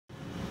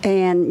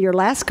And your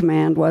last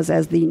command was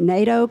as the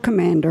NATO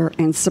commander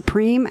and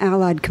supreme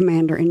Allied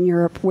commander in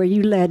Europe, where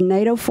you led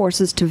NATO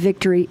forces to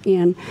victory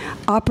in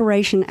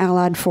Operation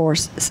Allied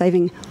Force,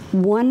 saving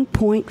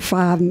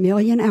 1.5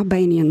 million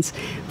Albanians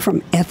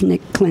from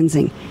ethnic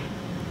cleansing.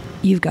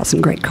 You've got some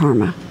great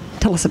karma.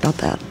 Tell us about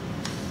that.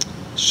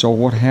 So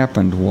what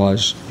happened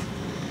was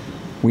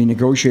we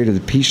negotiated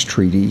the peace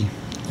treaty,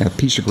 a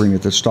peace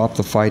agreement that stopped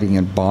the fighting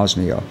in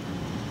Bosnia.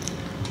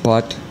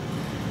 But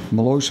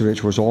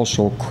Milosevic was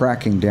also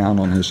cracking down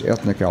on his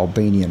ethnic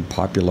Albanian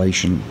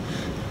population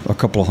a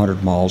couple of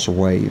 100 miles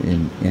away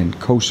in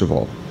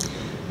Kosovo.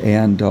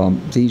 And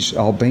these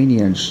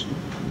Albanians,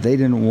 they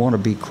didn't want to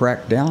be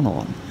cracked down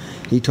on.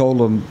 He told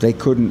them they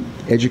couldn't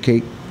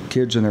educate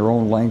kids in their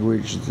own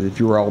language. If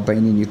you were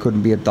Albanian, you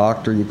couldn't be a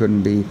doctor, you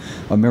couldn't be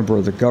a member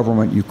of the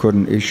government, you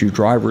couldn't issue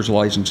driver's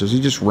licenses. He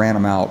just ran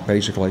them out,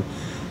 basically.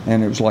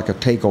 And it was like a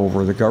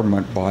takeover of the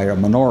government by a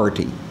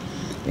minority.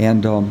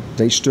 And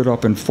they stood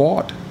up and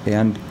fought.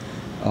 And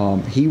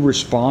he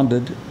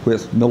responded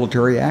with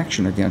military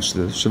action against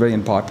the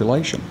civilian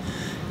population.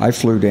 I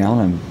flew down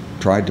and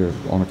tried to,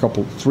 on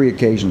three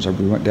occasions,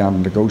 we went down to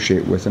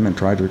negotiate with him and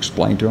tried to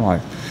explain to him.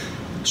 I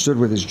stood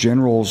with his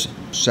generals,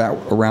 sat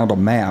around a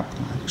map,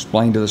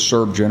 explained to the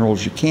Serb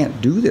generals, you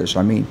can't do this.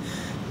 I mean,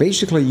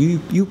 basically,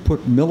 you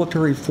put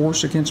military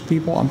force against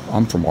people.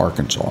 I'm from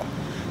Arkansas.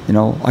 You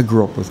know, I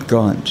grew up with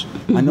guns.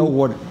 Mm-hmm. I know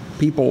what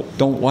people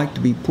don't like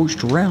to be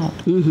pushed around.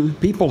 Mm-hmm.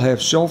 People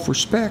have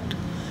self-respect.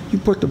 You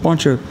put a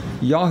bunch of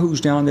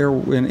yahoos down there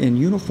in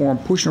uniform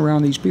pushing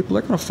around these people,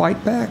 they're going to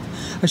fight back.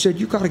 I said,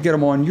 you got to get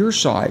them on your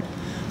side.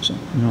 So,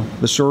 you know,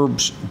 the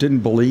Serbs didn't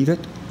believe it.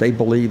 They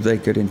believed they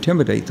could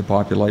intimidate the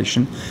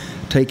population,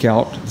 take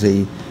out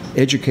the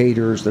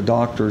educators, the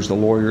doctors, the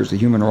lawyers, the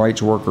human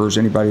rights workers,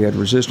 anybody who had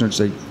resistance,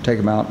 they take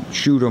them out,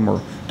 shoot them,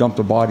 or dump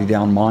the body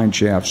down mine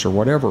shafts or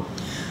whatever.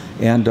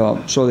 And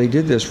so they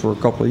did this for a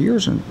couple of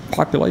years, and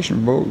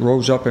population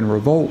rose up in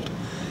revolt.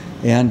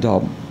 And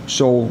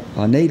so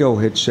NATO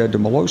had said to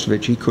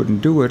Milosevic he couldn't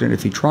do it, and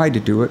if he tried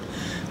to do it,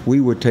 we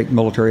would take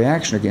military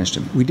action against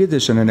him. We did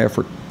this in an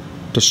effort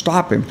to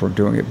stop him from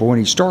doing it, but when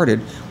he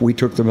started, we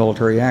took the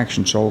military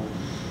action. So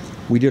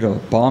we did a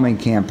bombing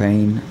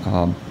campaign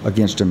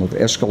against him of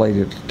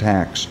escalated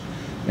attacks,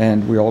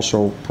 and we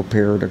also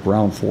prepared a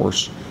ground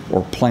force,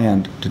 or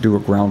planned to do a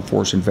ground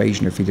force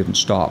invasion if he didn't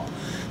stop.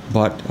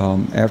 But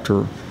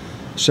after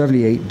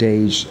 78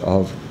 days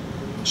of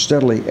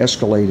steadily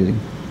escalating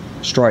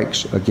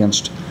strikes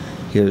against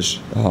his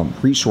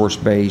resource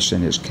base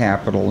and his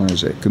capital and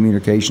his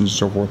communications and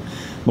so forth,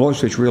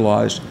 Milosevic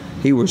realized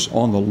he was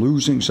on the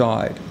losing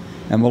side.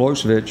 And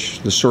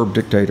Milosevic, the Serb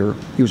dictator,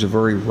 he was a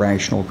very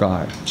rational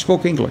guy. He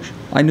spoke English.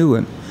 I knew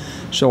him.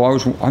 So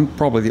I'm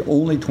probably the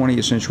only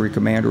 20th century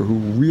commander who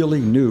really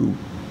knew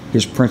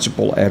his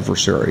principal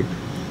adversary.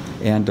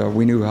 And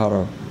we knew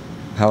how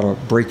to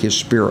break his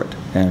spirit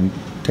and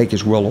take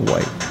his will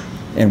away.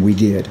 And we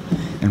did.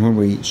 And when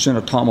we sent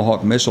a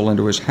Tomahawk missile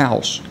into his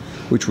house,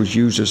 which was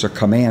used as a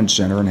command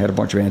center and had a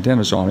bunch of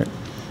antennas on it,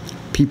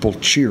 people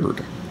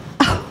cheered.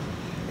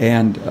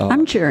 And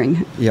I'm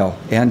cheering. Yeah,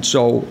 and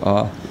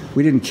so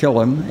we didn't kill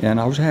him, and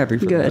I was happy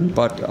for Good.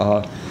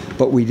 that.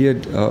 But we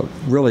did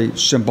really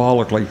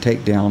symbolically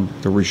take down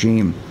the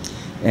regime.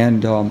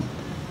 And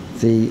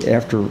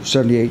after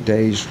 78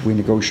 days, we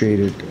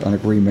negotiated an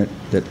agreement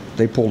that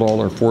they pulled all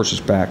their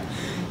forces back,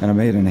 and 1.5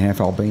 million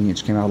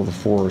Albanians came out of the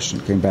forest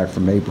and came back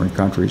from neighboring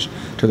countries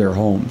to their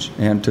homes.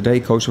 And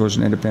today, Kosovo is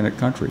an independent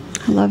country.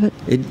 I love it.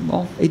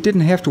 It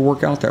didn't have to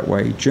work out that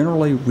way.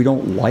 Generally, we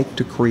don't like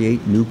to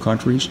create new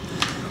countries.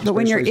 But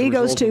when your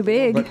ego's too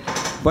big.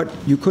 But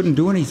you couldn't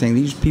do anything.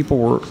 These people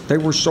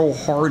were so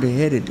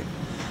hard-headed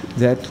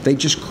that they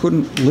just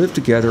couldn't live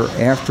together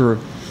after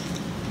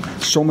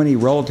so many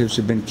relatives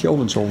had been killed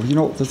and so on. You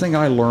know, the thing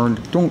I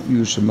learned, don't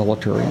use the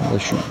military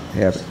unless you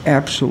have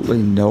absolutely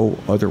no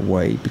other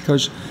way,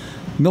 because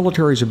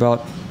military is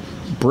about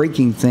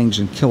breaking things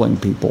and killing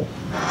people.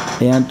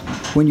 And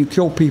when you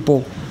kill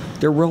people,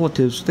 their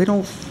relatives, they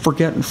don't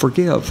forget and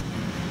forgive.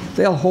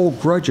 They'll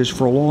hold grudges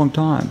for a long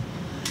time.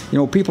 You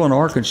know, people in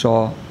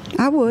Arkansas,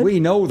 we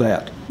know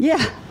that.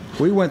 Yeah.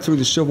 We went through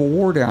the Civil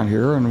War down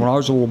here, and when I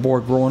was a little boy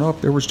growing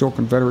up, there were still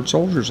Confederate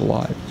soldiers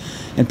alive.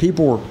 And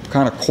people were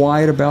kind of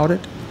quiet about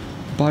it,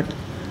 but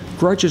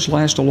grudges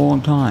last a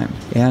long time.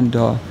 And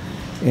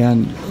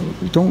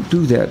don't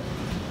do that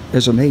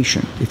as a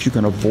nation if you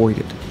can avoid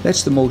it.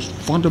 That's the most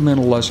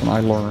fundamental lesson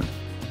I learned.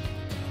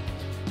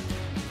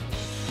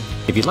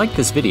 If you liked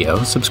this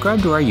video,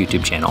 subscribe to our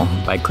YouTube channel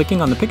by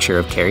clicking on the picture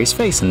of Kerry's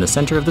face in the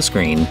center of the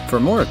screen. For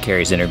more of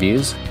Kerry's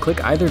interviews,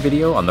 click either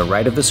video on the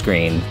right of the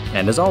screen.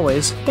 And as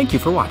always, thank you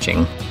for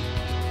watching.